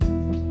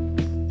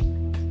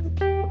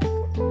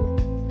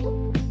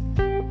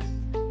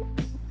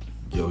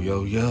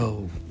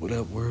Yo, what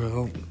up,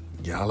 world?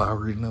 Y'all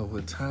already know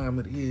what time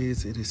it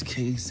is. It is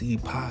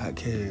KC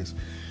Podcast.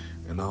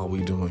 And all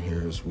we doing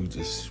here is we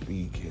just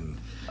speaking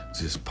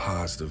just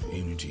positive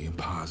energy and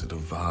positive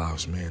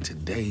vibes, man.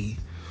 Today,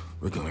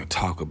 we're going to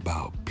talk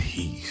about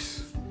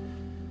peace.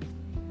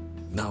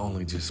 Not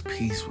only just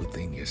peace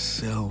within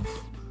yourself,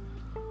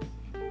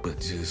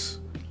 but just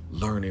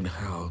learning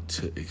how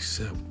to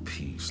accept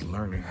peace.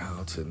 Learning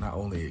how to not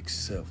only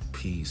accept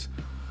peace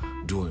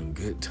during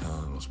good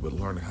times, but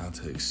learning how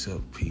to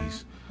accept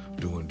peace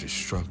during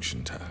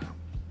destruction time.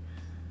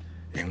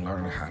 And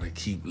learning how to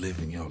keep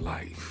living your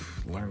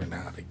life. Learning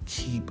how to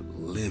keep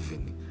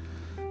living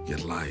your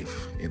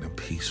life in a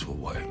peaceful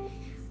way.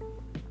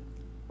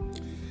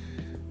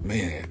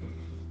 Man,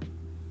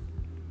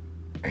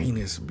 ain't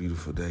this a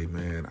beautiful day,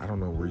 man? I don't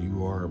know where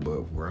you are,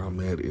 but where I'm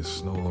at, it's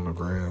snow on the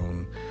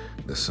ground,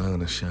 the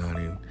sun is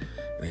shining,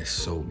 and it's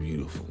so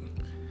beautiful.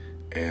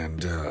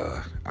 And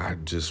I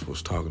just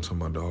was talking to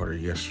my daughter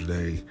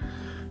yesterday,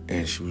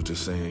 and she was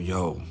just saying,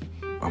 yo,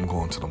 I'm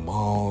going to the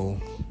mall.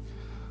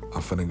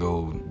 I'm finna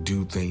go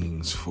do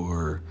things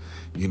for,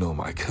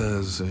 my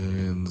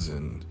cousins,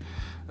 and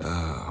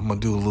I'm gonna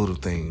do a little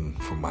thing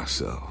for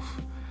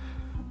myself.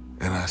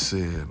 And I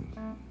said,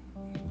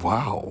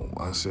 wow.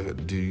 I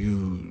said,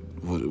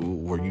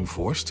 were you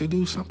forced to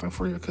do something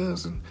for your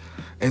cousin?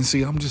 And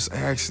see, I'm just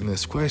asking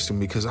this question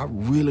because I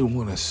really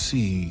want to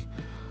see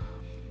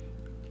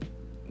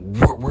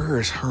where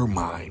is her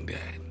mind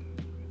at?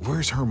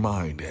 Where's her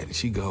mind at? And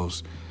she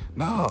goes,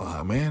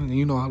 nah, man,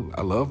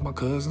 I love my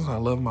cousins, I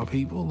love my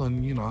people,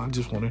 and, I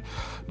just want to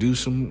do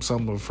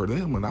something for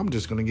them, and I'm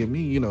just going to get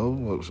me,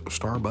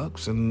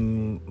 Starbucks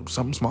and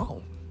something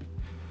small.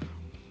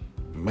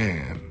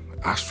 Man,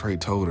 I straight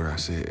told her, I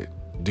said,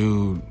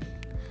 dude,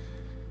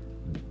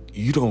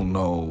 you don't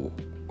know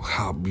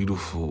how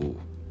beautiful,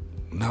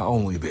 not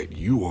only that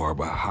you are,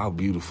 but how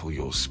beautiful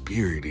your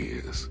spirit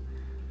is.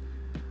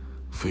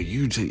 For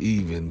you to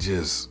even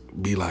just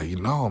be like,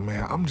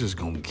 man, I'm just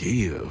going to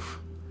give.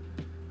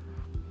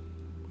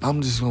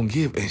 I'm just going to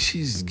give. And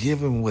she's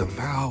giving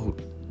without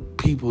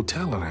people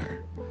telling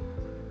her.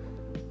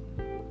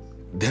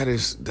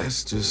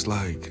 That's just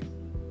like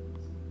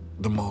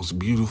the most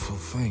beautiful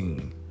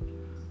thing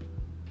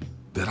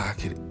that I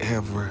could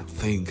ever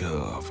think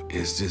of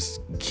is just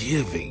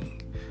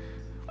giving.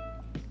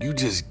 You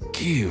just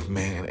give,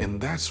 man. And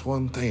that's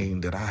one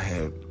thing that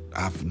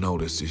I've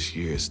noticed this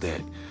year is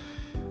that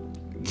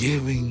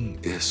giving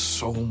is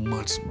so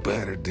much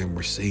better than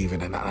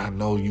receiving. And I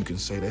know you can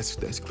say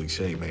that's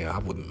cliche, man. I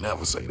would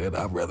never say that.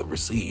 I'd rather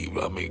receive.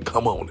 I mean,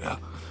 come on now.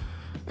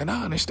 And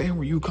I understand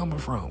where you're coming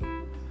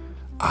from.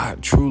 I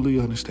truly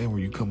understand where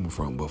you're coming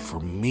from. But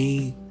for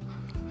me,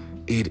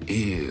 it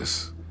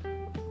is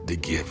the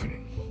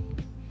giving.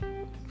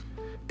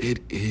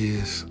 It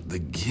is the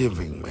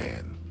giving,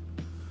 man.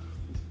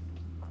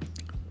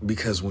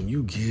 Because when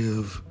you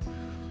give,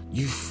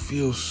 you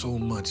feel so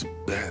much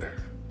better.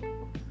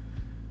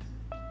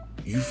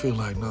 You feel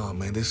like, nah,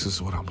 man, this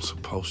is what I'm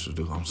supposed to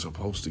do. I'm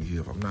supposed to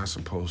give. I'm not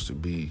supposed to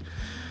be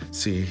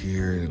sitting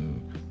here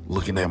and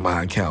looking at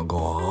my account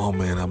going, oh,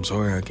 man, I'm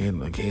sorry, I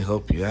can't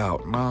help you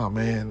out. Nah,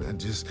 man,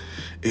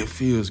 it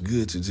feels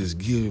good to just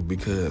give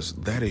because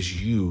that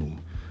is you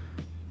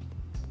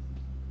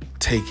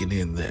taking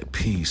in that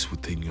peace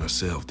within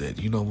yourself that,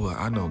 you know what,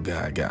 I know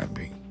God got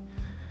me.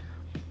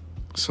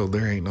 So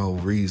there ain't no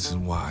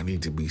reason why I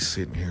need to be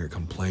sitting here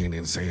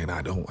complaining, saying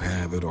I don't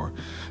have it, or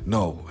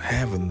no,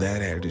 having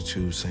that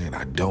attitude saying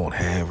I don't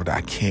have it,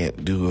 I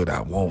can't do it,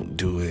 I won't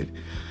do it.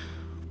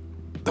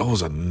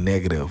 Those are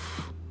negative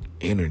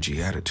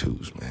energy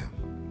attitudes, man.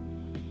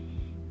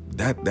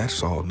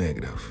 That's all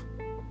negative.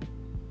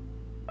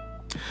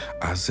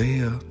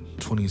 Isaiah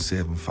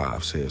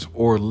 27:5 says,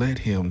 or let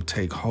him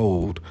take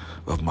hold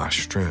of my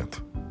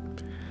strength,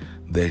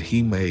 that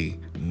he may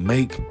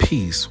make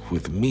peace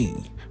with me,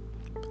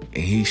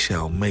 and he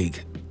shall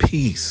make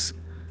peace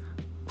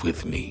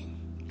with me.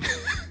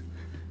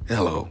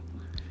 Hello.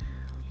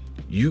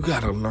 You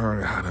got to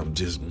learn how to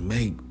just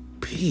make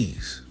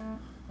peace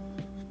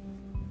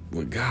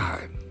with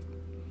God.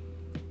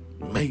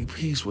 Make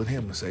peace with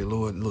him and say,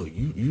 Lord, look,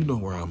 you know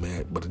where I'm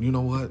at, but you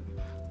know what?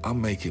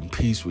 I'm making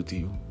peace with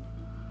you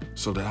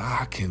so that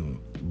I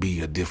can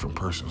be a different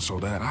person, so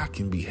that I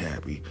can be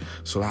happy,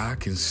 so that I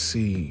can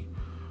see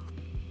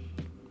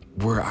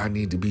where I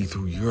need to be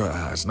through your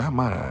eyes, not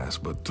my eyes,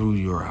 but through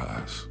your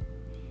eyes.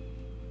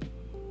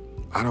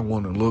 I don't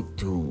want to look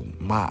through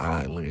my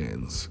eye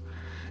lens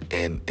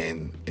and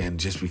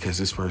just because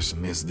this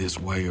person is this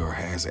way or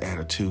has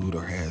attitude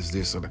or has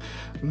this or that.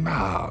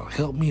 Nah,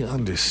 help me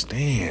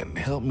understand.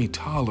 Help me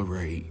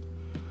tolerate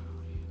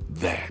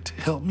that.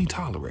 Help me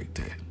tolerate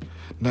that.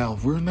 Now,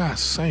 we're not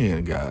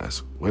saying,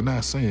 guys,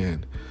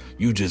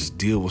 you just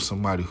deal with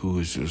somebody who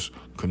is just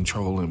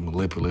controlling,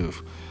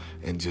 manipulative,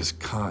 and just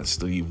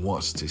constantly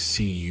wants to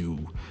see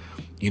you,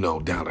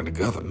 down in the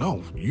gutter.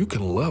 No, you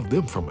can love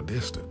them from a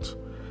distance.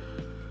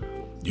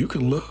 You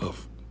can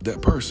love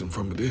that person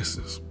from a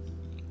distance.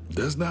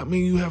 Does not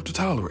mean you have to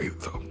tolerate it,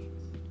 though.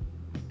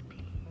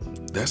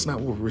 That's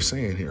not what we're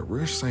saying here.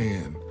 We're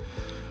saying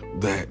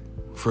that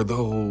for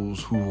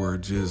those who are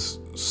just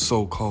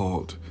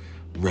so-called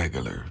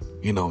regular,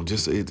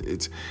 just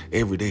it's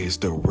every day. It's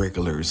the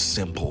regular,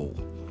 simple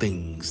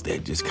things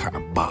that just kind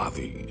of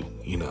bother you,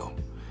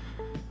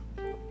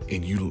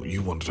 and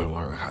you want to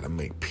learn how to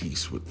make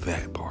peace with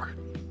that part.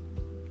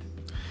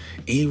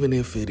 Even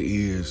if it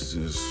is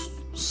just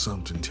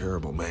something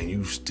terrible, man,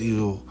 you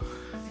still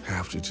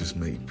have to just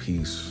make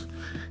peace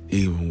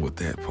even with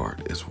that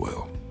part as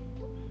well,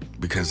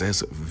 because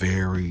that's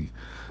very,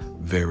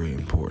 very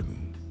important.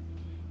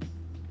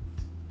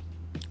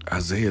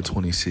 Isaiah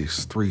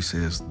 26:3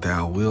 says,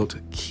 "Thou wilt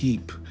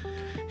keep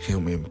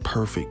him in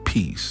perfect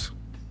peace,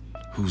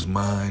 whose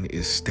mind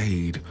is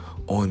stayed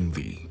on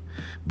thee,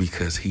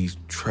 because he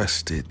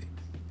trusted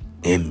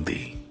in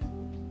thee."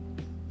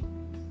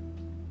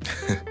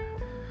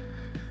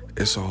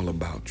 It's all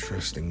about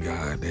trusting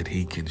God, that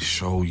he can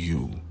show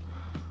you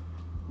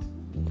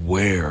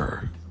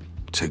where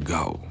to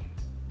go.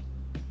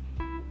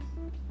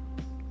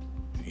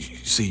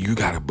 See, you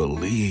got to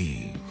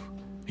believe.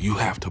 You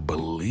have to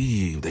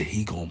believe that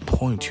he gonna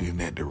point you in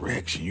that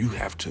direction.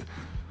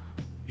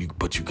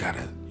 But you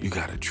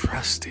gotta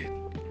trust it.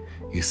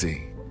 You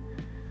see,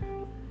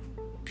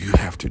 you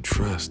have to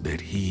trust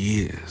that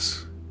he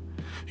is.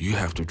 You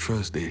have to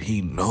trust that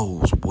he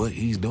knows what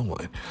he's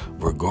doing,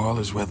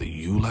 regardless whether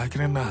you like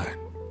it or not.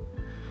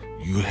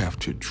 You have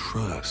to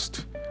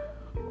trust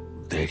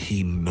that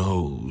he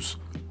knows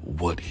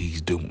what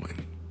he's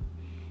doing.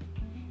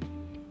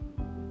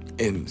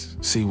 And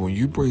see, when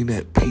you bring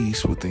that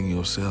peace within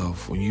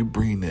yourself, when you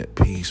bring that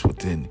peace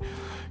within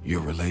your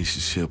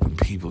relationship and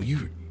people,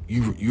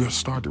 you'll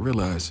start to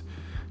realize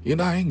you're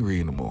not angry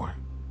anymore.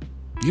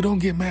 You don't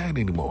get mad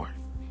anymore.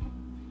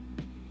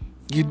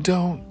 You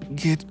don't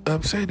get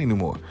upset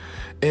anymore.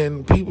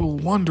 And people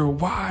wonder,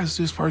 why is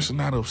this person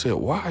not upset?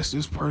 Why is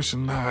this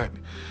person not,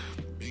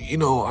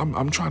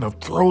 I'm trying to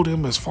throw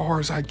them as far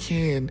as I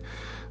can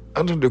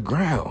under the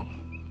ground.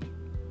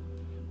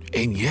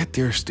 And yet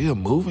they're still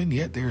moving,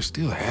 yet they're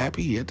still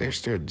happy, yet they're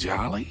still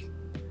jolly.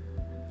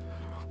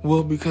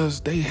 Well, because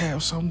they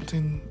have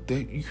something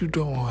that you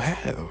don't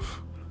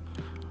have.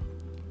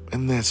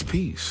 And that's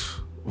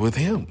peace with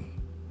him.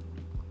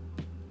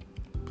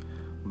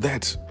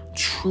 That's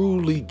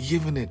truly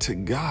giving it to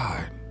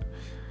God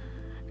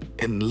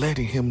and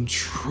letting him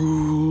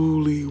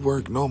truly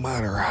work, no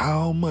matter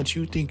how much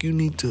you think you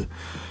need to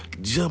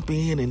jump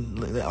in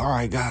and, all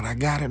right, God, I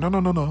got it.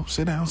 No.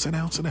 Sit down.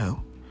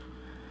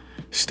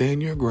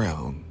 Stand your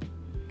ground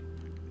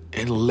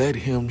and let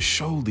him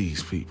show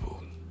these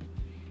people.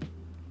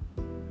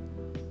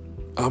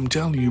 I'm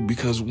telling you,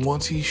 because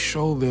once he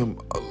showed them,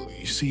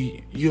 you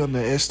see, you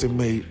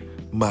underestimate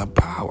my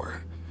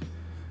power.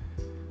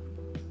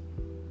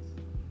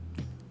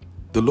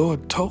 The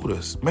Lord told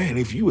us, man,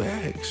 if you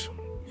ask,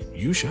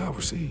 you shall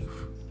receive.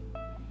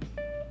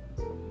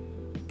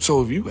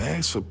 So if you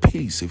ask for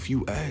peace, if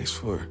you ask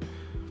for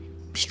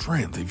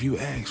strength, if you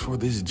ask for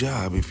this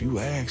job, if you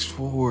ask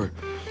for,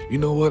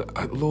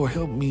 Lord,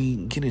 help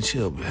me get in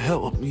shape.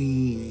 Help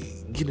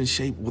me get in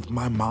shape with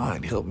my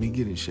mind. Help me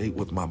get in shape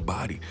with my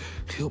body.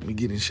 Help me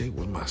get in shape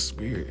with my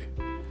spirit.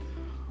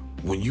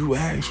 When you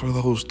ask for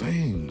those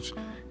things,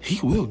 he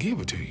will give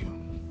it to you.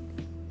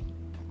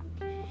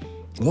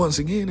 Once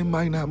again, it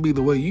might not be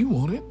the way you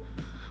want it,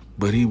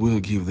 but he will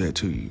give that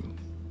to you.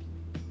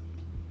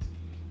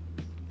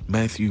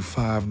 Matthew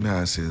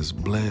 5:9 says,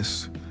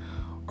 "Blessed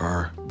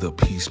are the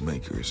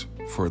peacemakers,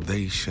 for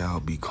they shall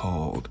be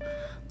called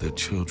the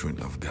children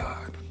of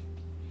God."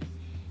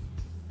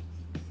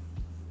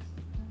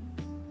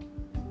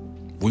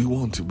 We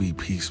want to be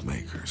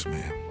peacemakers,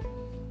 man.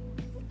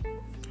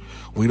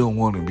 We don't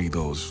want to be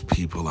those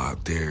people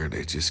out there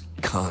that just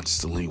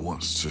constantly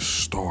wants to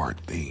start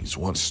things,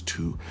 wants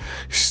to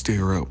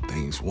stir up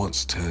things,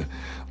 wants to,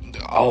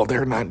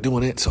 they're not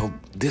doing it, so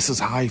this is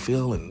how I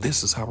feel and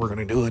this is how we're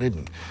going to do it.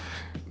 And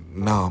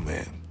no,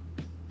 man.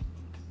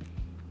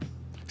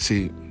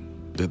 See,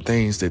 the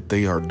things that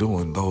they are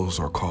doing, those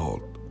are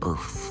called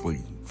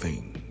earthly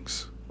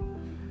things.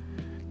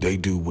 They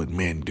do what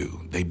men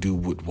do. They do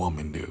what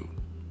women do.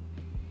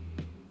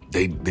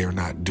 They're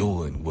not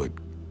doing what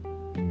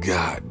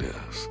God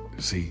does.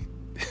 See,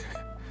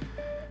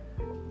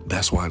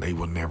 that's why they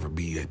will never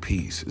be at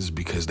peace. It's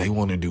because they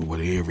want to do what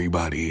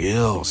everybody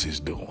else is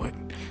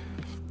doing.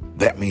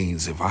 That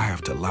means if I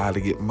have to lie to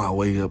get my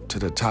way up to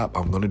the top,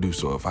 I'm going to do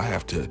so. If I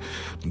have to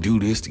do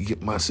this to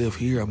get myself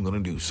here, I'm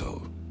going to do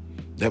so.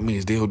 That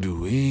means they'll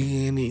do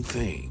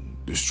anything,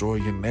 destroy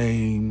your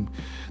name.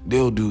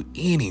 They'll do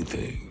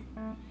anything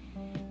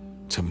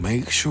to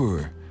make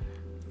sure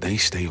they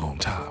stay on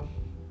top.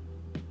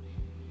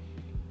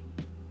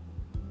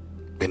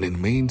 And in the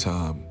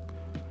meantime,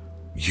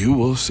 you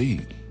will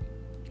see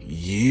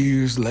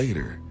years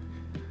later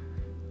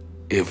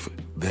if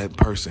that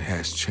person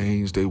has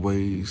changed their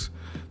ways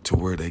to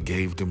where they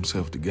gave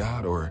themselves to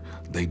God or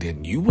they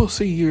didn't. You will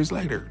see years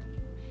later.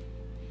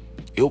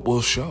 It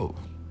will show.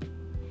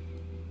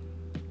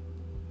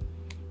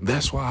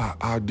 That's why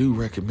I do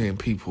recommend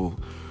people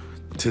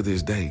to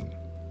this day,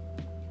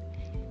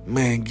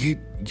 Man,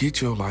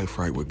 get your life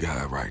right with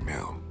God right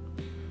now.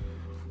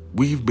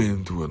 We've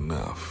been through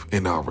enough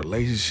in our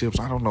relationships.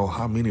 I don't know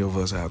how many of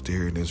us out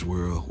there in this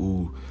world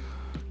who,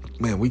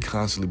 man, we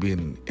constantly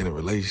been in a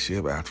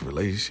relationship after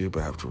relationship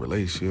after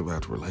relationship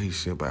after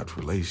relationship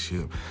after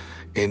relationship.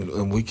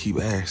 And we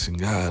keep asking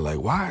God, like,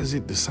 why is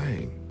it the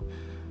same?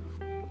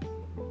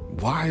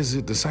 Why is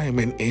it the same?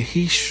 And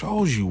he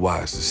shows you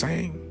why it's the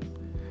same.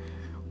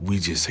 We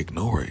just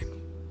ignore it.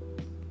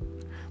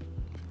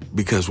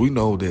 Because we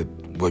know that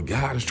what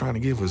God is trying to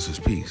give us is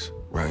peace,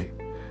 right?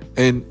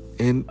 And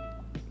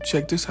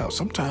check this out.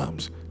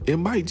 Sometimes it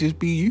might just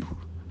be you.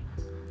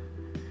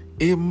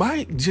 It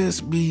might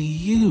just be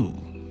you.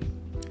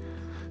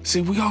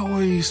 See, we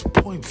always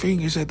point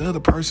fingers at the other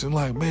person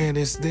like, man,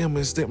 it's them,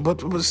 it's them.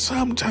 But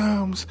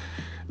sometimes,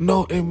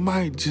 no, it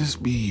might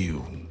just be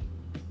you.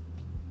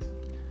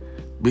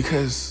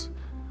 Because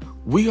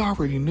we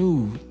already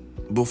knew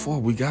before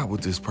we got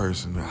with this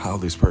person how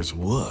this person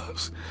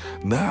was.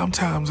 9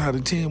 times out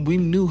of 10, we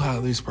knew how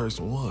this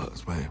person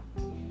was, man.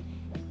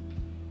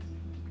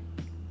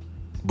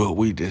 But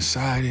we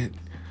decided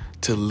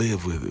to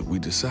live with it. We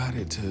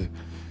decided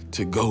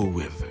to go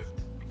with it.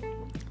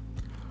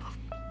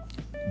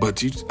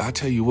 But I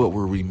tell you what,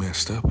 where we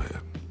messed up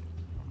at.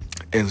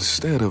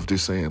 Instead of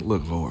just saying,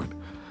 look, Lord,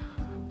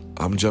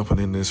 I'm jumping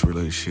in this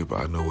relationship.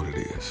 I know what it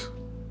is.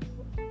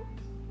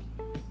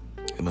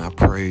 And I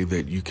pray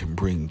that you can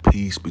bring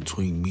peace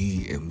between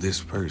me and this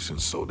person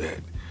so that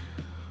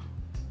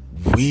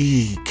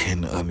we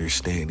can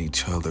understand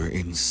each other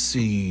and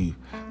see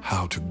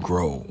how to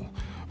grow.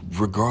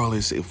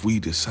 Regardless if we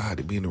decide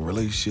to be in a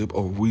relationship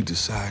or we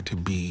decide to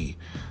be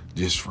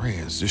just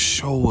friends, just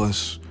show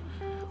us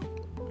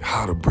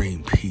how to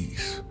bring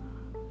peace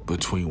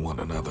between one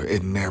another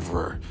and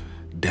never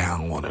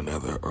down one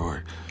another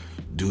or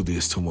do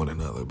this to one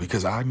another.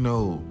 Because I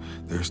know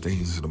there's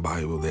things in the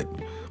Bible that,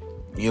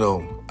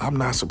 I'm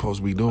not supposed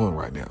to be doing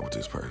right now with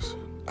this person.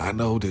 I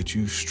know that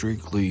you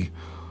strictly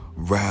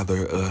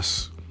rather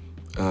us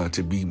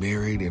to be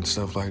married and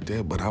stuff like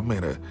that, but I'm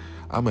at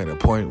a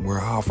point where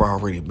I've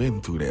already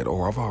been through that,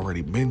 or I've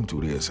already been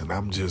through this, and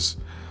I'm just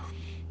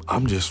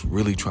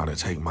really trying to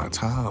take my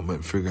time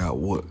and figure out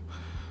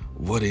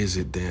what is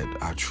it that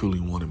I truly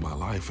want in my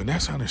life. And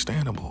that's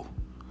understandable.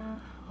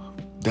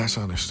 That's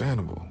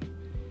understandable.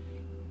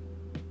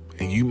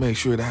 And you make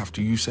sure that after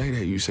you say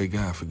that, you say,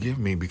 God, forgive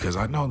me, because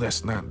I know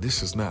this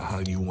is not how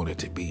you want it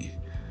to be.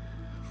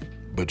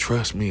 But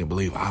trust me and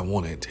believe, I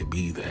want it to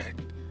be that.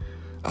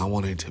 I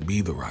want it to be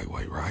the right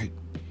way, right?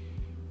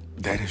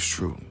 That is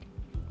true.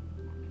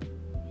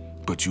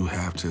 But you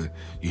have to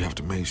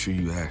make sure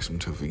you ask him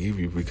to forgive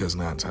you, because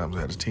 9 times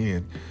out of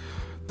 10,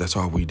 that's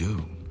all we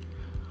do.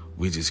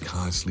 We just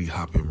constantly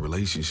hop in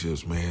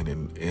relationships, man,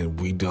 and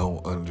we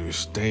don't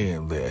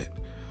understand that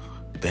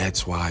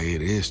that's why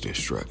it is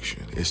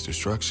destruction. It's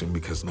destruction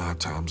because 9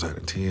 times out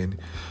of 10,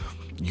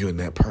 you and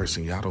that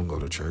person, y'all don't go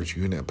to church.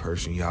 You and that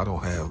person, y'all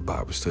don't have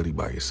Bible study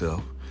by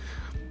yourself.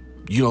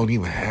 You don't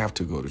even have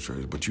to go to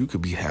church, but you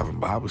could be having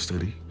Bible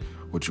study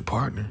with your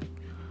partner.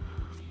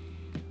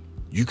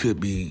 You could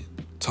be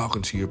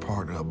talking to your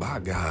partner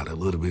about God a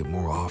little bit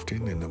more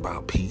often, and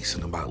about peace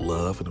and about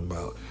love and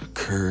about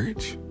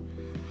courage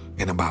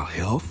and about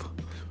health.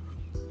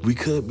 We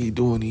could be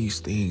doing these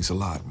things a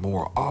lot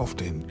more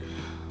often,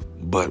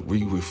 but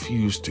we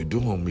refuse to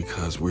do them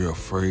because we're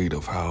afraid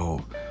of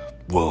how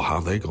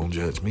they gonna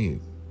judge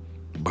me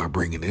by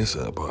bringing this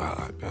up.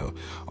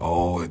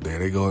 Oh, there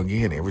they go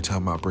again. Every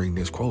time I bring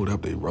this quote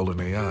up, they rolling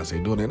their eyes. They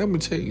doing it. Let me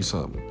tell you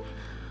something.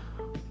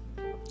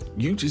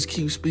 You just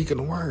keep speaking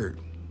the word.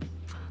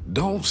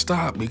 Don't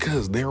stop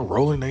because they're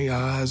rolling their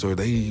eyes or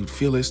they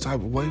feel this type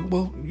of way.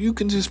 Well, you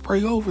can just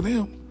pray over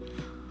them.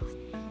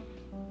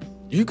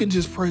 You can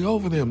just pray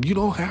over them. You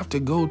don't have to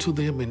go to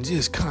them and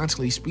just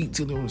constantly speak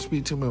to them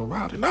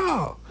about it.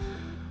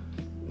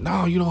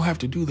 No, you don't have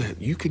to do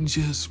that. You can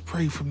just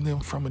pray from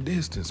them from a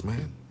distance,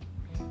 man.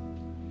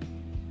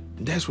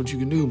 That's what you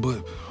can do.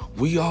 But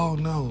we all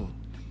know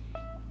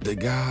that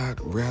God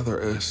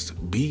rather us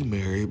be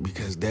married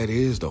because that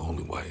is the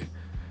only way.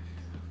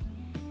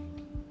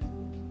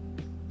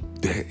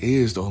 That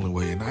is the only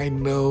way. And I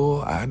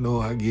know,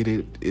 I get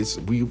it.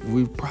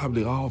 We've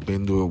probably all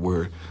been through it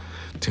where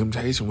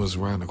temptation was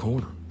around the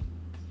corner.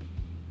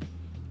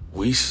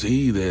 We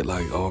see that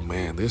like, oh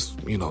man, this,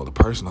 the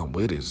person I'm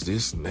with is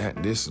this and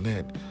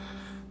that.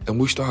 And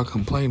we start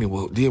complaining.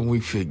 Well, then we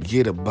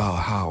forget about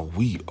how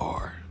we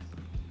are.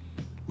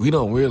 We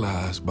don't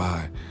realize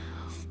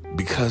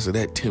because of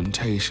that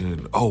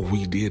temptation,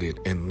 we did it.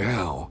 And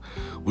now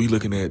we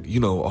looking at,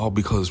 all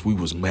because we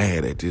was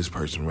mad at this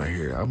person right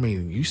here. I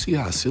mean, you see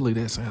how silly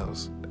that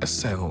sounds? That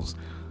sounds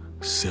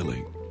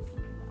silly.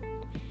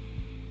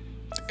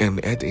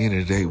 And at the end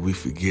of the day, we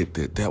forget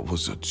that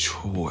was a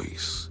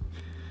choice.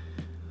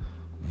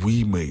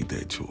 We made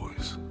that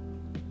choice.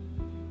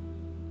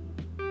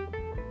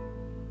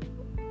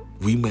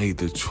 We made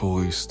the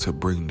choice to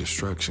bring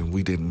destruction.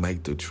 We didn't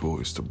make the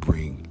choice to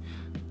bring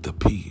the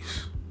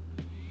peace.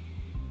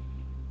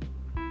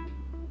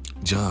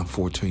 John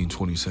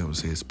 14:27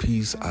 says,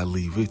 peace I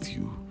leave with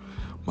you,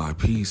 my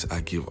peace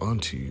I give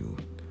unto you.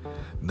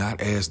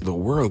 Not as the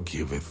world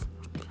giveth,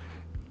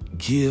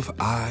 give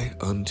I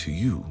unto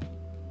you.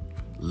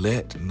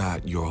 Let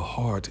not your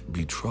heart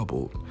be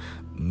troubled,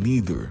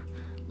 neither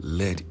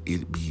let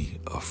it be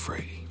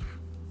afraid.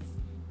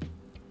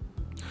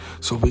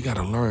 So we got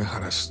to learn how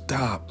to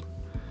stop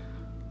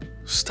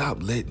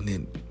letting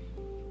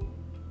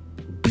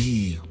it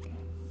be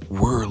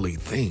worldly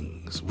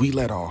things. We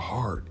let our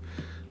heart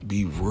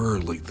be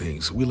worldly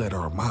things. We let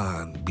our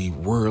mind be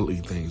worldly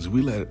things.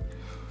 We let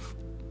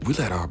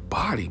our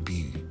body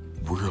be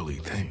worldly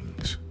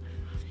things.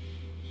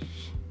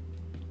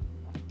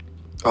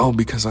 Oh,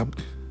 because I'm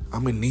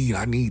in need.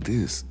 I need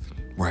this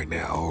right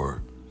now,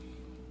 or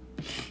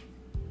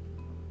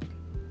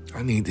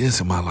I need this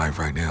in my life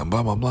right now.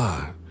 Blah blah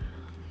blah.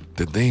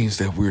 The things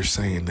that we're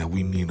saying that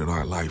we need in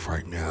our life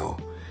right now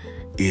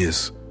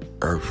is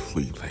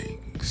earthly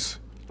things.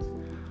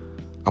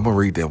 I'm going to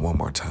read that one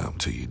more time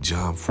to you.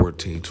 John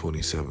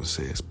 14:27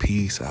 says,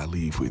 peace I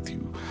leave with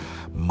you.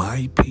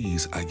 My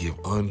peace I give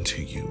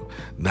unto you,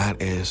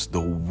 not as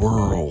the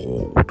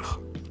world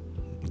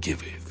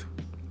giveth.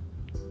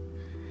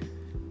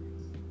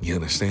 You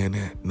understand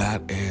that?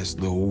 Not as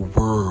the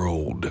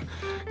world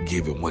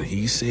giveth. When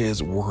he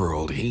says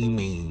world, he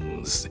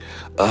means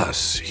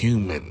us,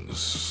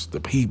 humans, the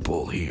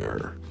people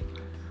here.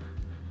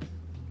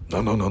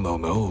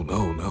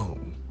 No.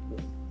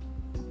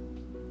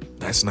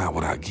 That's not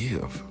what I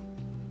give.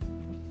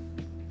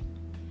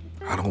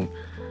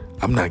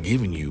 I'm not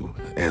giving you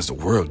as the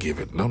world give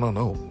it.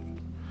 No.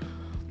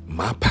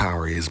 My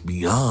power is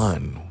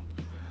beyond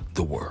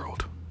the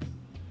world.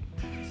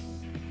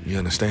 You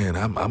understand?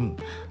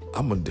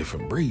 I'm a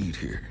different breed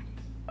here.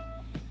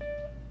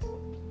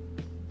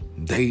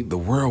 The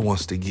world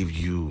wants to give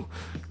you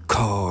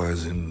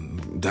cars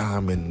and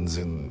diamonds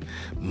and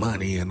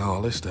money and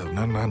all this stuff.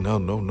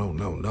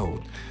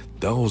 No.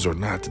 Those are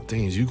not the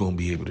things you're going to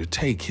be able to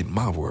take in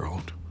my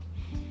world.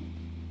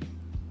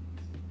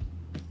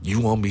 You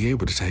won't be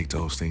able to take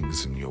those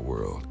things in your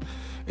world.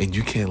 And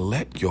you can't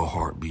let your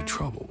heart be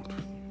troubled.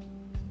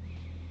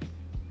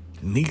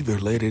 Neither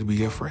let it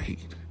be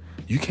afraid.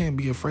 You can't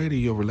be afraid of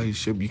your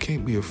relationship. You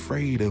can't be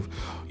afraid of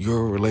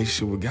your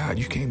relationship with God.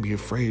 You can't be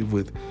afraid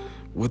with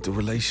the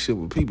relationship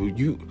with people.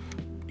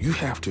 You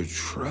have to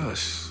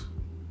trust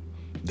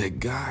that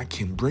God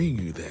can bring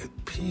you that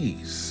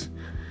peace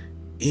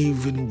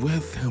even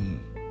with him.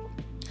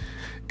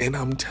 And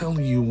I'm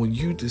telling you, when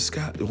you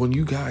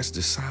guys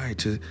decide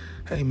to,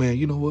 hey man,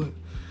 you know what?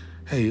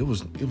 Hey, it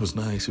was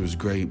nice, it was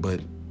great, but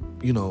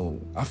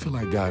I feel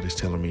like God is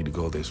telling me to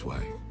go this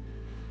way.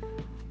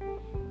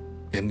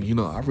 And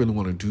I really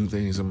want to do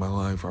things in my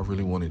life. I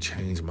really want to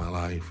change my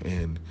life.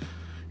 And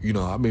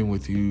I've been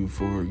with you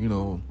for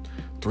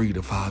 3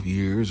 to 5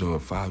 years, or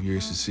 5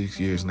 years to 6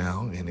 years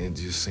now, and it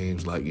just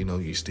seems like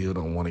you still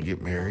don't want to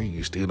get married.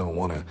 You still don't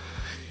want to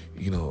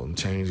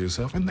change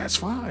yourself, and that's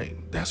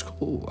fine. That's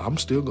cool. I'm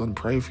still going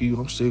to pray for you.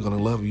 I'm still going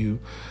to love you,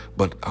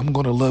 but I'm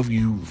going to love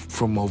you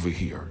from over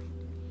here.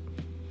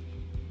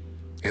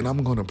 And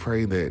I'm going to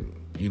pray that,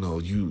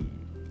 you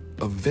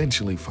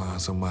eventually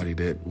find somebody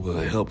that will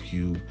help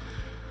you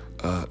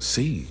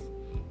see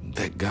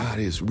that God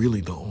is really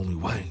the only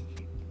way.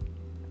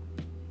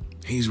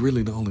 He's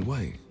really the only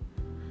way.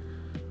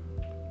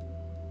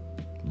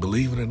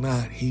 Believe it or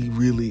not, he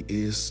really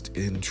is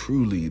and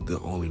truly the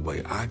only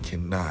way. I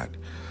cannot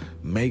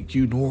make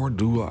you, nor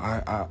do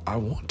I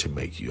want to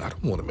make you. I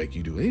don't want to make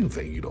you do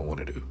anything you don't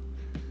want to do.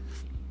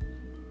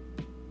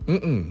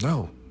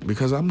 No,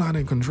 because I'm not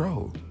in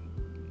control.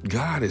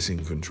 God is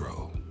in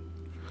control.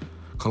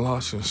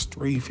 Colossians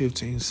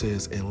 3:15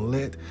 says, and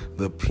let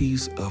the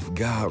peace of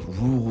God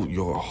rule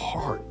your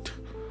heart,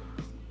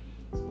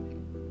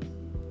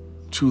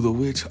 to the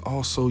which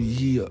also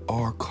ye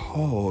are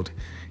called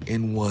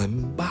in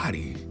one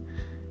body,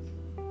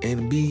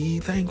 and be ye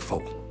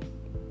thankful.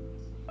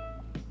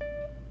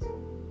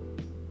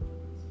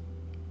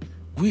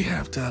 We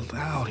have to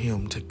allow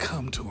him to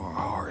come to our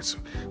hearts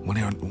when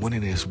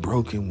it is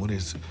broken, when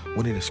it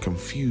is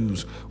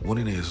confused, when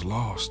it is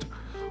lost.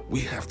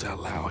 We have to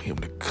allow him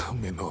to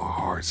come in our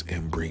hearts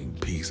and bring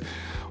peace.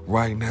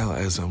 Right now,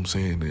 as I'm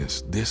saying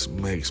this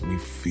makes me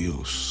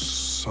feel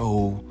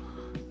so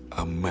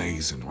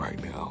amazing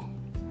right now.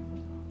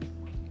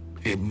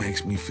 It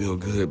makes me feel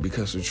good,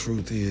 because the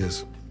truth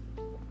is,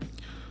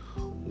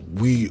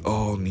 we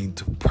all need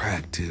to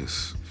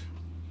practice.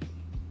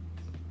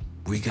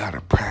 We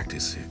gotta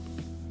practice it.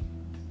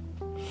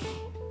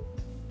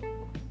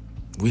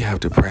 We have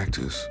to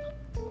practice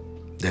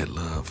that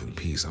love and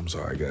peace. I'm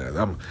sorry, guys.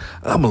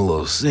 I'm a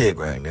little sick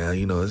right now.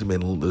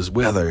 This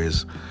weather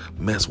has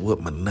messed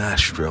with my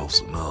nostrils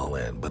and all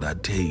that. But I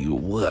tell you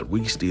what,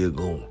 we still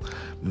gonna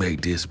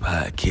make this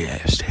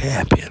podcast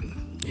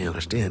happen. You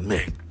understand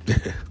me?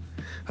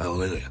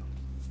 Hallelujah.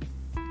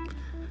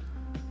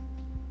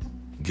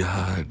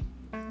 God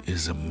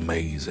is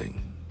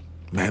amazing.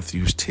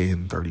 Matthew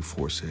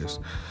 10:34 says,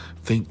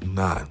 think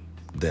not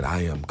that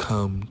I am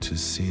come to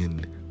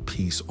send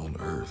peace on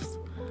earth.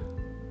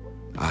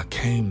 I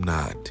came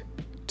not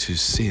to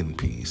send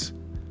peace,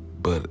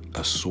 but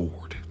a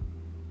sword.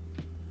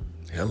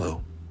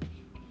 Hello.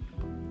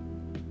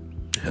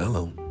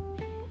 Hello.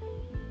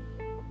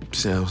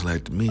 Sounds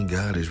like to me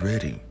God is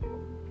ready.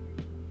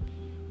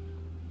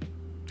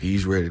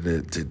 He's ready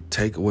to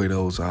take away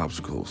those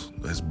obstacles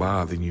that's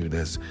bothering you,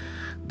 that's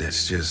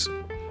just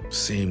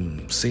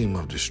seem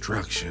of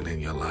destruction in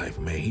your life,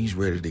 man. He's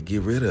ready to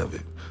get rid of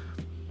it.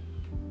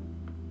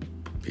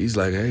 He's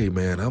like, hey,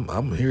 man,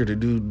 I'm here to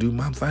do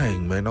my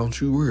thing, man.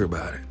 Don't you worry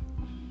about it.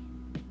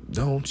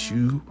 Don't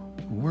you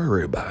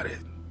worry about it.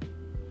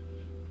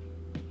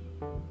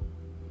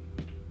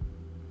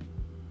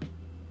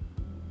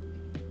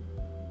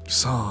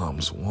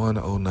 Psalms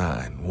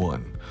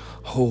 109:1.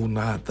 Hold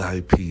not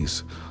thy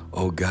peace,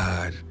 O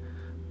God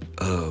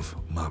of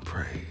my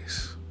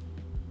praise.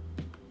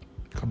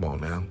 Come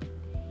on now.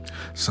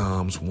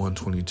 Psalms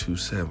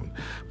 122:7.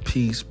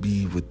 Peace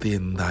be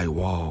within thy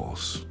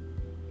walls,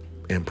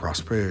 and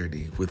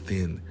prosperity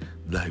within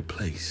thy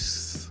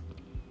place.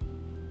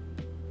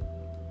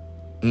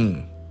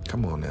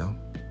 Come on now.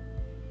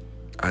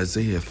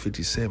 Isaiah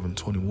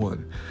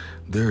 57:21.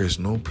 There is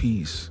no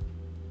peace,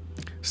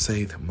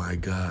 saith my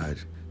God,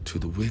 to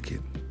the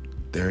wicked.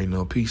 There ain't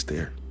no peace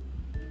there.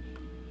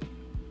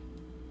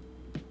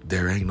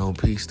 There ain't no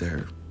peace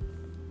there.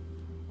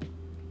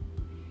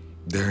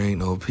 There ain't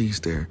no peace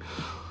there.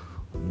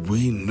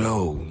 We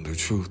know the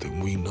truth,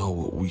 and we know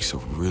what we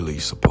really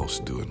supposed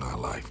to do in our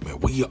life, man.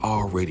 We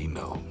already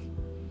know.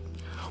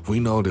 We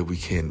know that we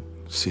can't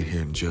sit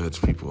here and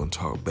judge people and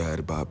talk bad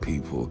about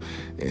people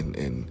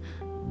and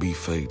be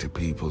fake to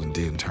people and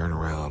then turn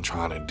around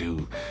trying to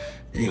do,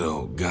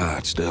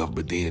 God stuff,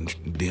 but then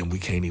we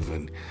can't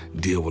even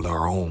deal with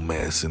our own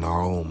mess and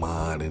our own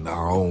mind and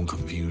our own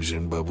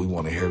confusion, but we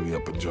want to hurry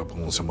up and jump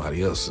on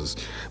somebody else's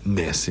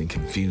mess and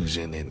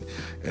confusion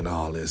and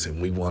all this,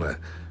 and we want to,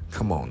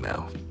 come on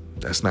now,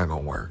 that's not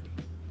going to work.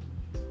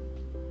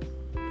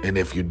 And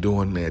if you're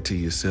doing that to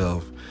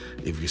yourself,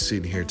 if you're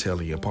sitting here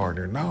telling your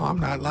partner, no, I'm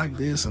not like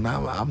this, and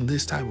I'm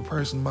this type of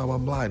person, blah, blah,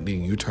 blah,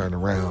 then you turn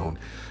around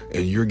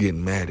and you're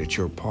getting mad at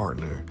your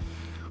partner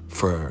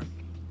for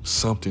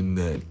something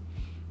that,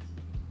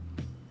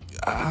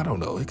 I don't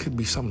know, it could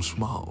be something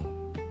small.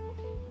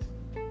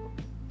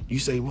 You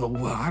say, well,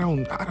 I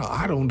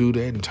don't do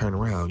that, and turn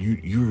around.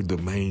 You're the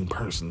main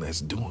person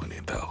that's doing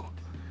it, though.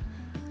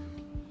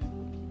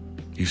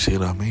 You see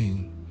what I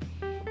mean?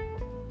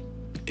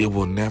 It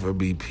will never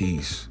be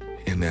peace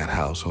in that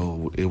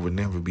household. It will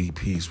never be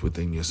peace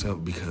within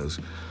yourself because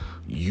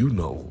you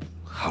know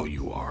how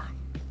you are.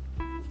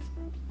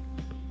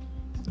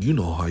 You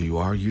know how you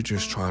are. You're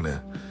just trying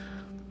to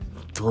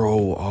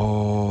throw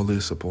all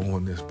this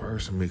upon this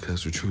person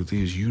because the truth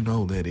is, you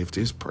know that if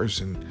this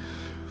person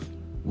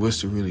was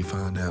to really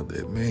find out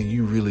that, man,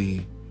 you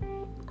really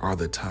are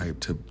the type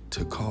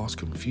to cause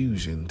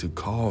confusion, to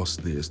cause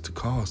this, to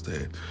cause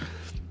that,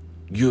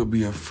 you'll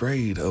be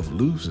afraid of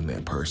losing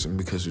that person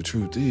because the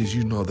truth is,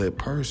 you know that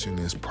person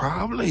is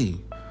probably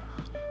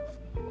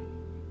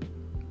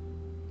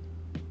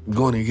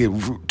going to get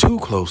too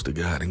close to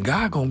God, and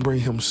God going to bring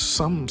him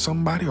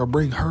somebody or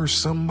bring her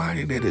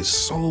somebody that is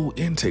so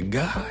into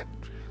God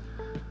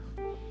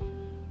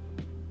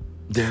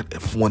that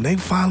when they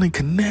finally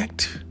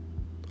connect,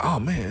 oh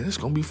man, it's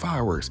going to be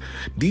fireworks.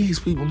 These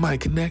people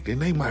might connect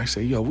and they might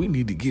say, yo, we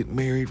need to get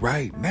married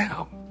right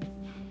now.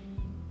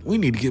 We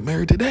need to get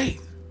married today.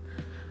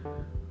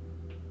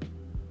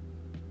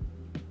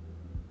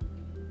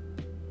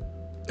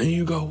 And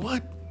you go,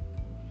 what?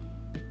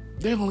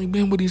 They've only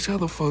been with each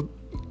other for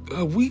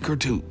a week or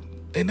two,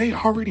 and they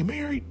already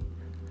married?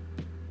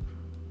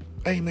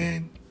 Hey,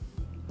 man,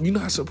 you're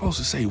not supposed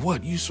to say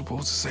what? You're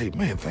supposed to say,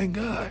 man, thank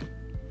God.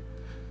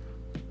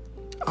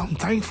 I'm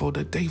thankful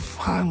that they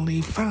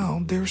finally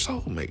found their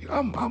soulmate.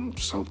 I'm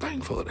so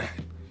thankful for that.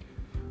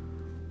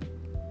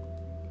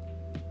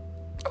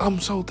 I'm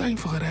so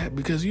thankful for that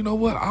because you know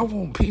what? I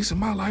want peace in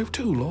my life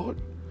too,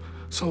 Lord.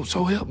 So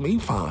help me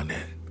find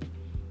that.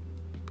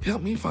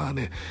 Help me find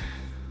it.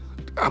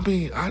 I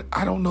mean,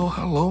 I don't know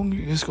how long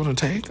it's going to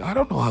take. I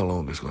don't know how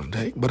long it's going to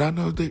take, but I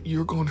know that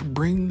you're going to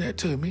bring that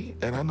to me,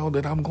 and I know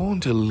that I'm going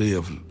to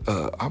live.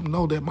 I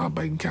know that my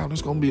bank account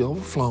is going to be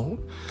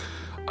overflowing.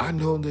 I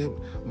know that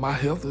my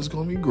health is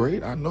going to be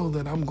great. I know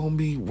that I'm going to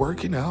be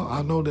working out.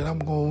 I know that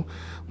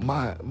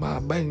my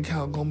bank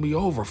account going to be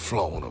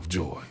overflowing of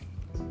joy.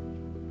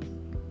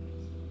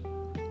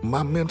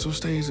 My mental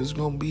state is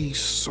going to be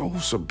so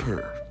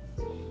superb.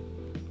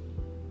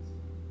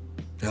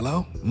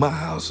 Hello? My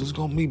house is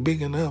going to be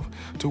big enough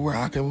to where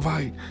I can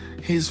invite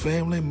his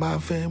family, my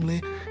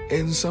family,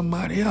 and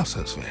somebody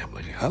else's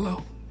family.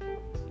 Hello?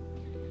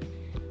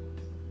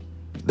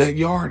 That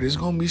yard is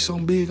going to be so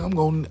big, I'm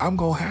going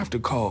to have to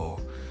call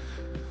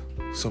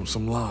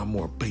some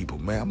lawnmower people,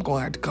 man. I'm going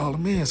to have to call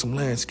them in, some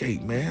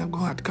landscape, man. I'm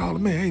going to have to call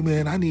them in. Hey,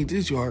 man, I need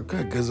this yard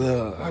cut because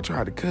I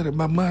tried to cut it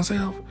by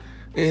myself,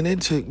 and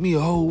it took me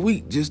a whole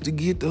week just to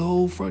get the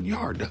whole front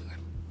yard done.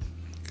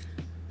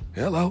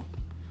 Hello?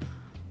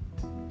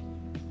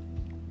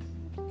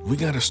 We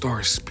got to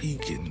start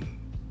speaking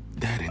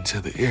that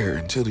into the air,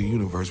 into the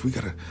universe. We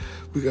gotta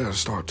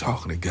start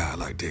talking to God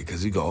like that,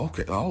 because he go,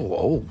 okay,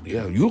 oh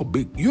yeah, you're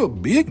a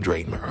big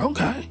dreamer.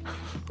 Okay,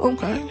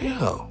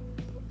 yeah,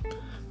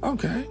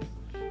 okay,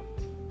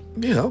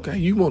 yeah, okay.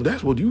 You want,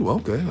 that's what you,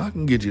 okay, I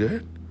can get you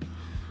that.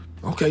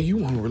 Okay, you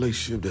want a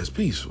relationship that's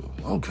peaceful.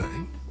 Okay.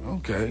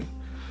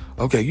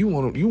 You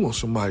want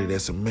somebody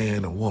that's a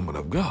man, a woman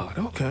of God.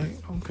 Okay.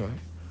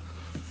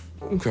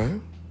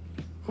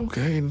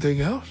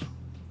 Anything else?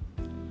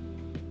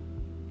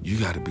 You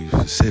got to be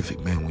specific,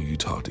 man, when you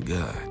talk to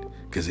God,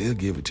 because he'll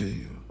give it to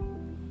you.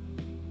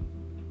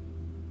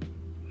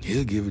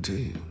 He'll give it to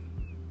you.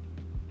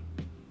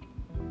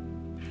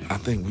 I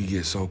think we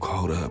get so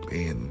caught up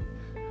in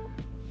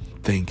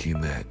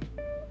thinking that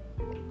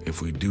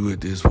if we do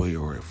it this way,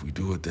 or if we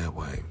do it that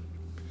way,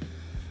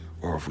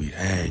 or if we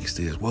ask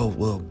this, well,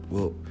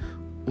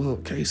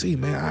 KC,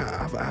 man,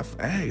 I've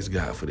asked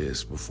God for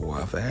this before.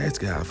 I've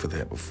asked God for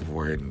that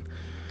before, and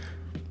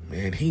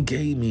man, he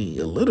gave me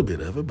a little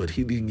bit of it, but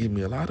he didn't give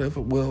me a lot of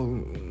it.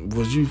 Well,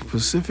 was you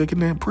specific in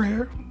that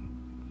prayer?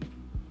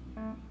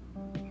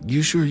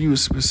 You sure you were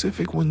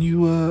specific when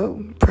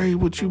you prayed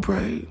what you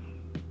prayed?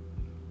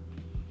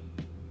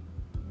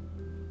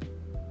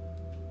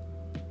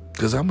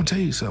 Because I'm going to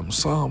tell you something.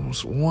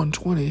 Psalms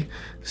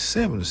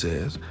 127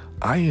 says,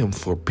 I am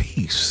for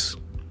peace.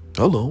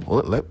 Hold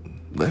on.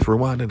 Let's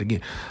rewind it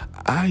again.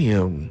 I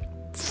am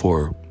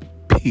for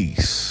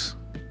peace.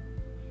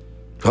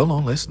 Hold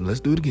on. Let's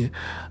do it again.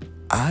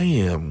 I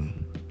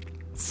am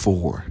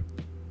for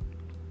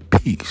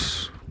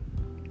peace.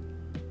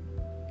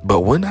 But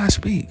when I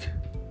speak,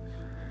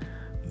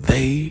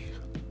 they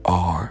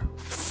are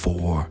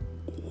for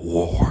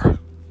war.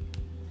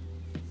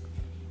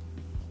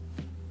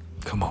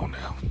 Come on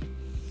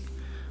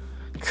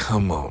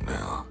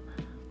now.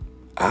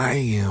 I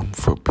am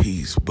for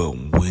peace, but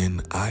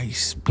when I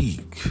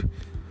speak,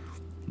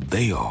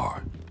 they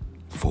are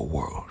for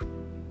war.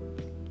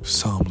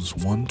 Psalms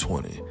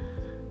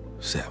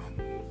 127.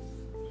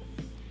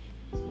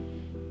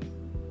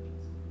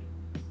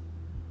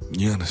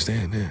 You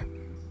understand that?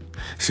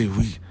 See,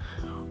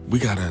 we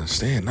got to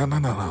understand.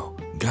 No.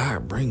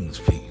 God brings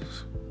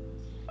peace.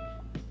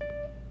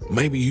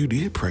 Maybe you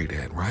did pray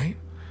that, right?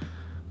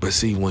 But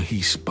see, when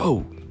he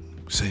spoke,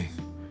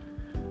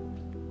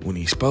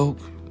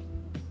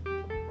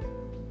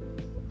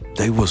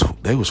 they was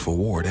for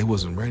war. They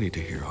wasn't ready to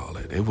hear all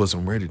that. They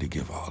wasn't ready to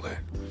give all that.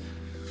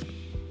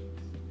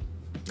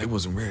 They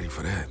wasn't ready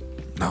for that.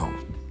 No.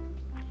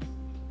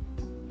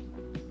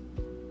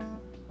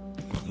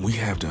 We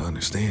have to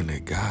understand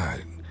that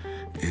God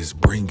is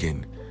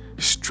bringing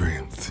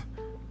strength,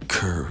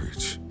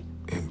 courage,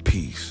 and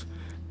peace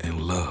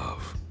and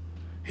love.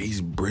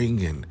 He's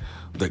bringing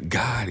that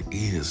God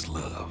is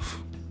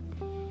love.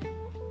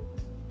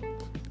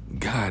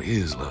 God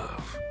is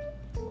love.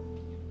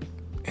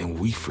 And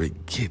we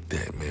forget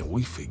that, man.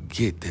 We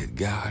forget that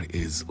God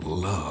is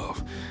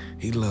love.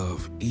 He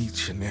loves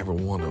each and every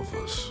one of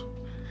us.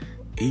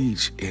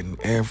 Each and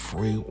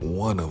every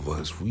one of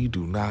us. We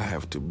do not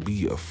have to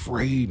be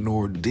afraid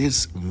nor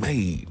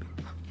dismayed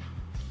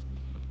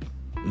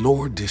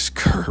nor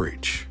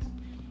discouraged.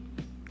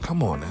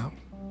 Come on now.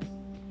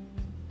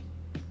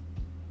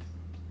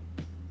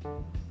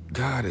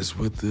 God is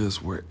with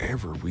us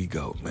wherever we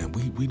go, man.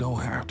 We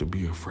don't have to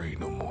be afraid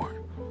no more.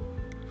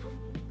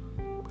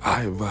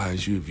 I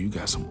advise you, if you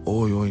got some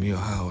oil in your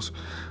house,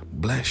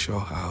 bless your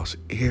house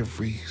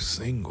every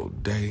single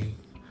day.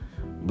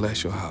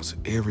 Bless your house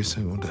every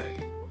single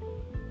day.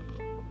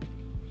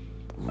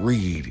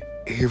 Read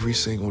every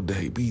single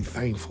day. Be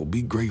thankful.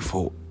 Be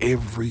grateful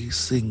every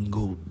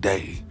single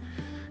day.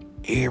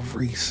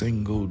 Every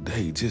single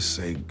day. Just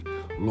say,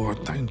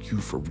 Lord, thank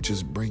you for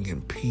just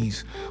bringing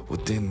peace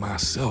within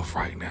myself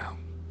right now.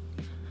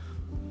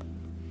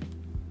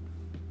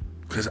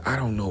 Because I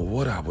don't know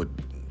what I would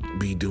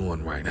be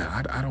doing right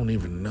now. I don't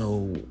even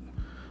know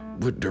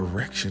what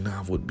direction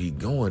I would be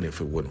going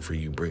if it wasn't for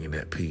you bringing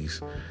that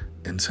peace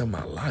into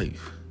my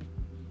life.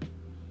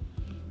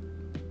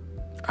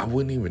 I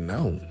wouldn't even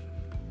know.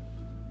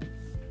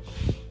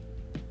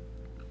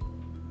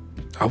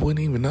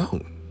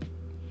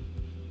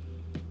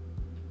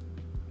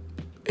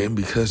 And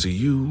because of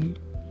you,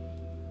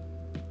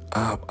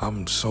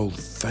 I'm so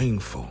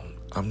thankful.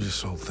 I'm just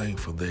so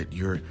thankful that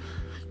you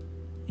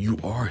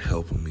are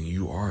helping me.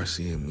 You are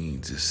seeing me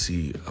to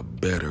see a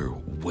better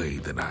way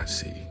than I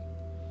see.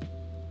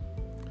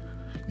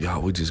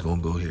 Y'all, we're just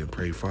going to go ahead and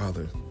pray.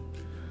 Father,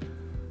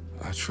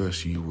 I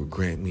trust you will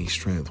grant me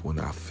strength when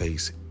I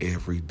face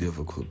every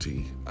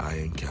difficulty I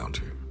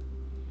encounter.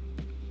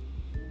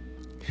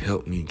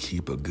 Help me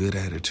keep a good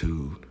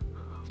attitude.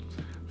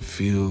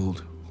 Fill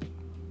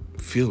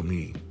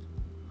me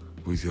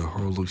with your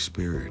Holy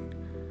Spirit,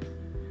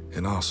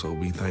 and also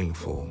be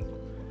thankful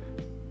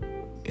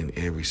in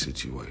every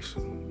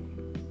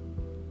situation.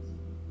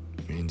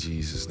 In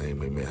Jesus'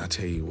 name, amen. I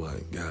tell you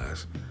what,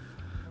 guys,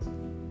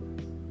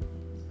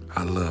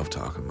 I love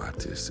talking about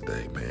this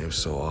today, man. It was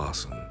so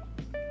awesome.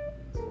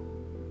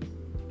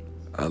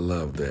 I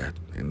love that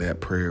And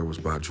that prayer was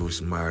by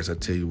Joyce Myers. I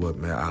tell you what,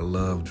 man, I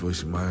love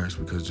Joyce Myers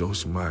because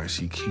Joyce Myers,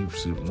 she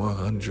keeps it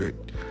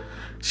 100.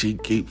 She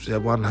keeps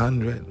it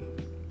 100.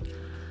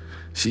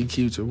 She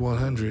keeps it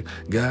 100.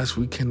 Guys,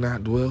 we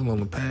cannot dwell on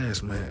the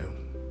past, man.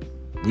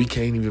 We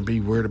can't even be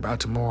worried about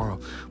tomorrow.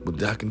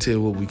 But I can tell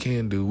you what we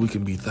can do. We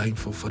can be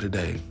thankful for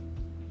today.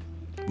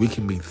 We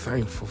can be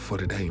thankful for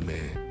today,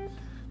 man.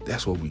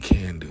 That's what we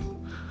can do.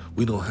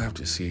 We don't have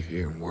to sit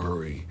here and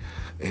worry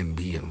and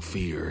be in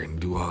fear and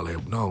do all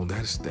that. No,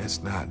 that's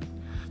not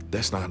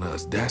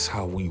us. That's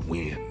how we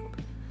win.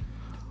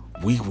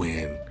 We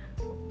win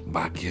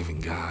by giving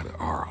God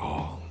our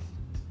all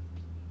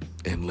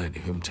and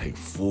letting him take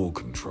full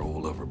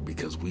control of it,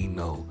 because we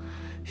know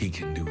he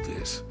can do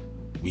this.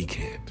 We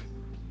can't.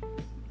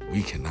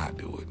 We cannot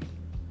do it.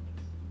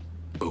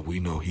 But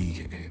we know he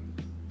can.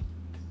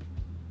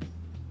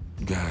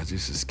 Guys,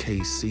 this is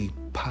KC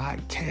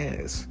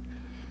Podcast.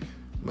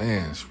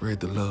 Man, spread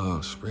the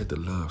love, spread the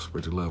love,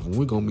 spread the love. And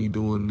we're going to be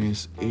doing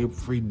this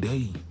every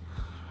day.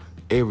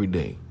 Every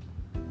day.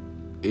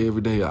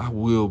 Every day. I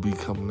will be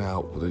coming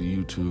out with a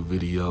YouTube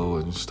video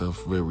and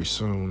stuff very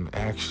soon.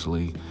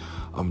 Actually,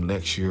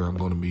 next year I'm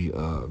going to be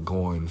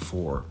going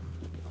for,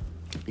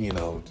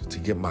 to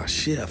get my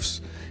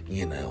chefs,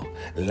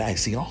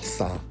 licensed.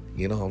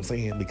 You know what I'm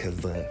saying?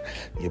 Because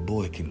your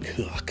boy can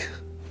cook.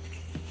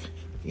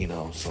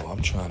 So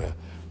I'm trying to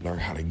learn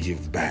how to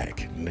give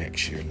back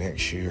next year.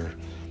 Next year,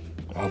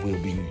 I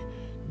will be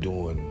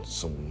doing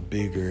some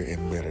bigger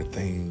and better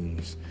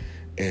things.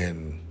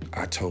 And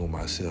I told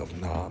myself,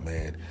 nah,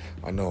 man,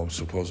 I know I'm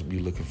supposed to be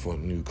looking for a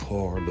new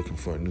car, looking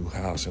for a new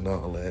house and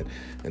all that,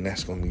 and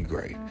that's going to be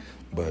great.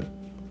 But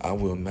I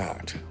will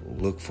not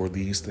look for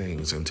these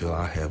things until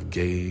I have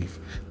gave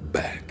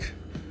back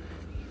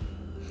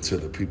to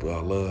the people I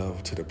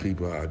love, to the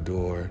people I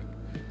adore,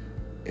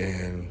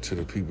 and to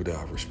the people that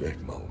I respect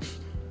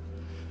most.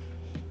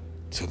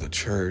 To the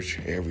church,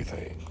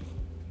 everything.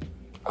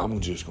 I'm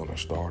just going to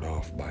start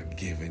off by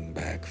giving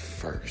back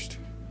first.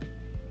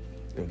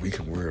 And we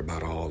can worry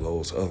about all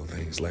those other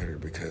things later,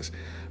 because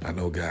I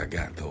know God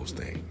got those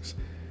things.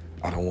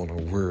 I don't want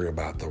to worry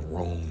about the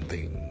wrong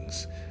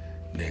things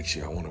next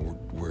year. I want to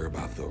worry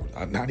about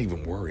not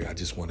even worry. I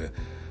just want to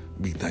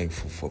be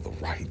thankful for the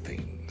right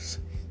things.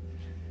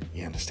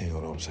 You understand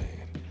what I'm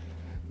saying?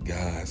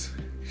 Guys,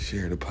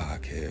 share the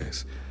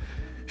podcast.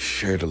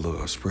 Share the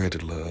love. Spread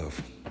the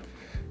love.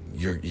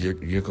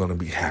 You're going to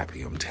be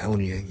happy. I'm telling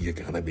you, you're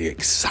going to be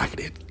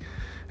excited.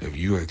 If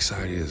you're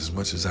excited as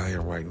much as I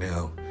am right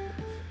now,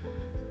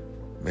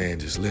 man,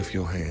 just lift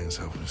your hands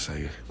up and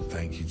say,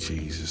 thank you,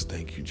 Jesus.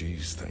 Thank you,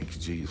 Jesus. Thank you,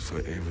 Jesus, for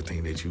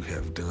everything that you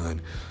have done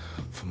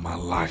for my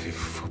life,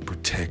 for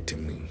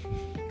protecting me,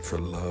 for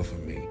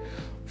loving me,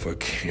 for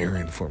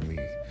caring for me,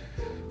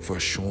 for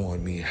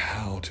showing me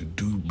how to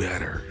do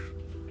better,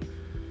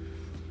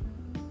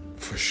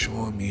 for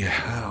showing me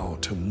how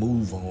to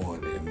move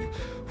on, and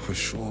for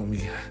showing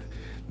me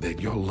that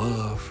your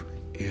love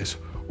is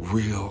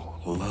real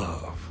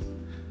love.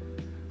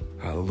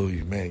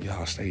 Hallelujah, man.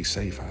 Y'all stay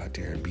safe out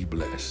there and be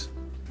blessed.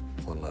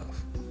 One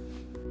love.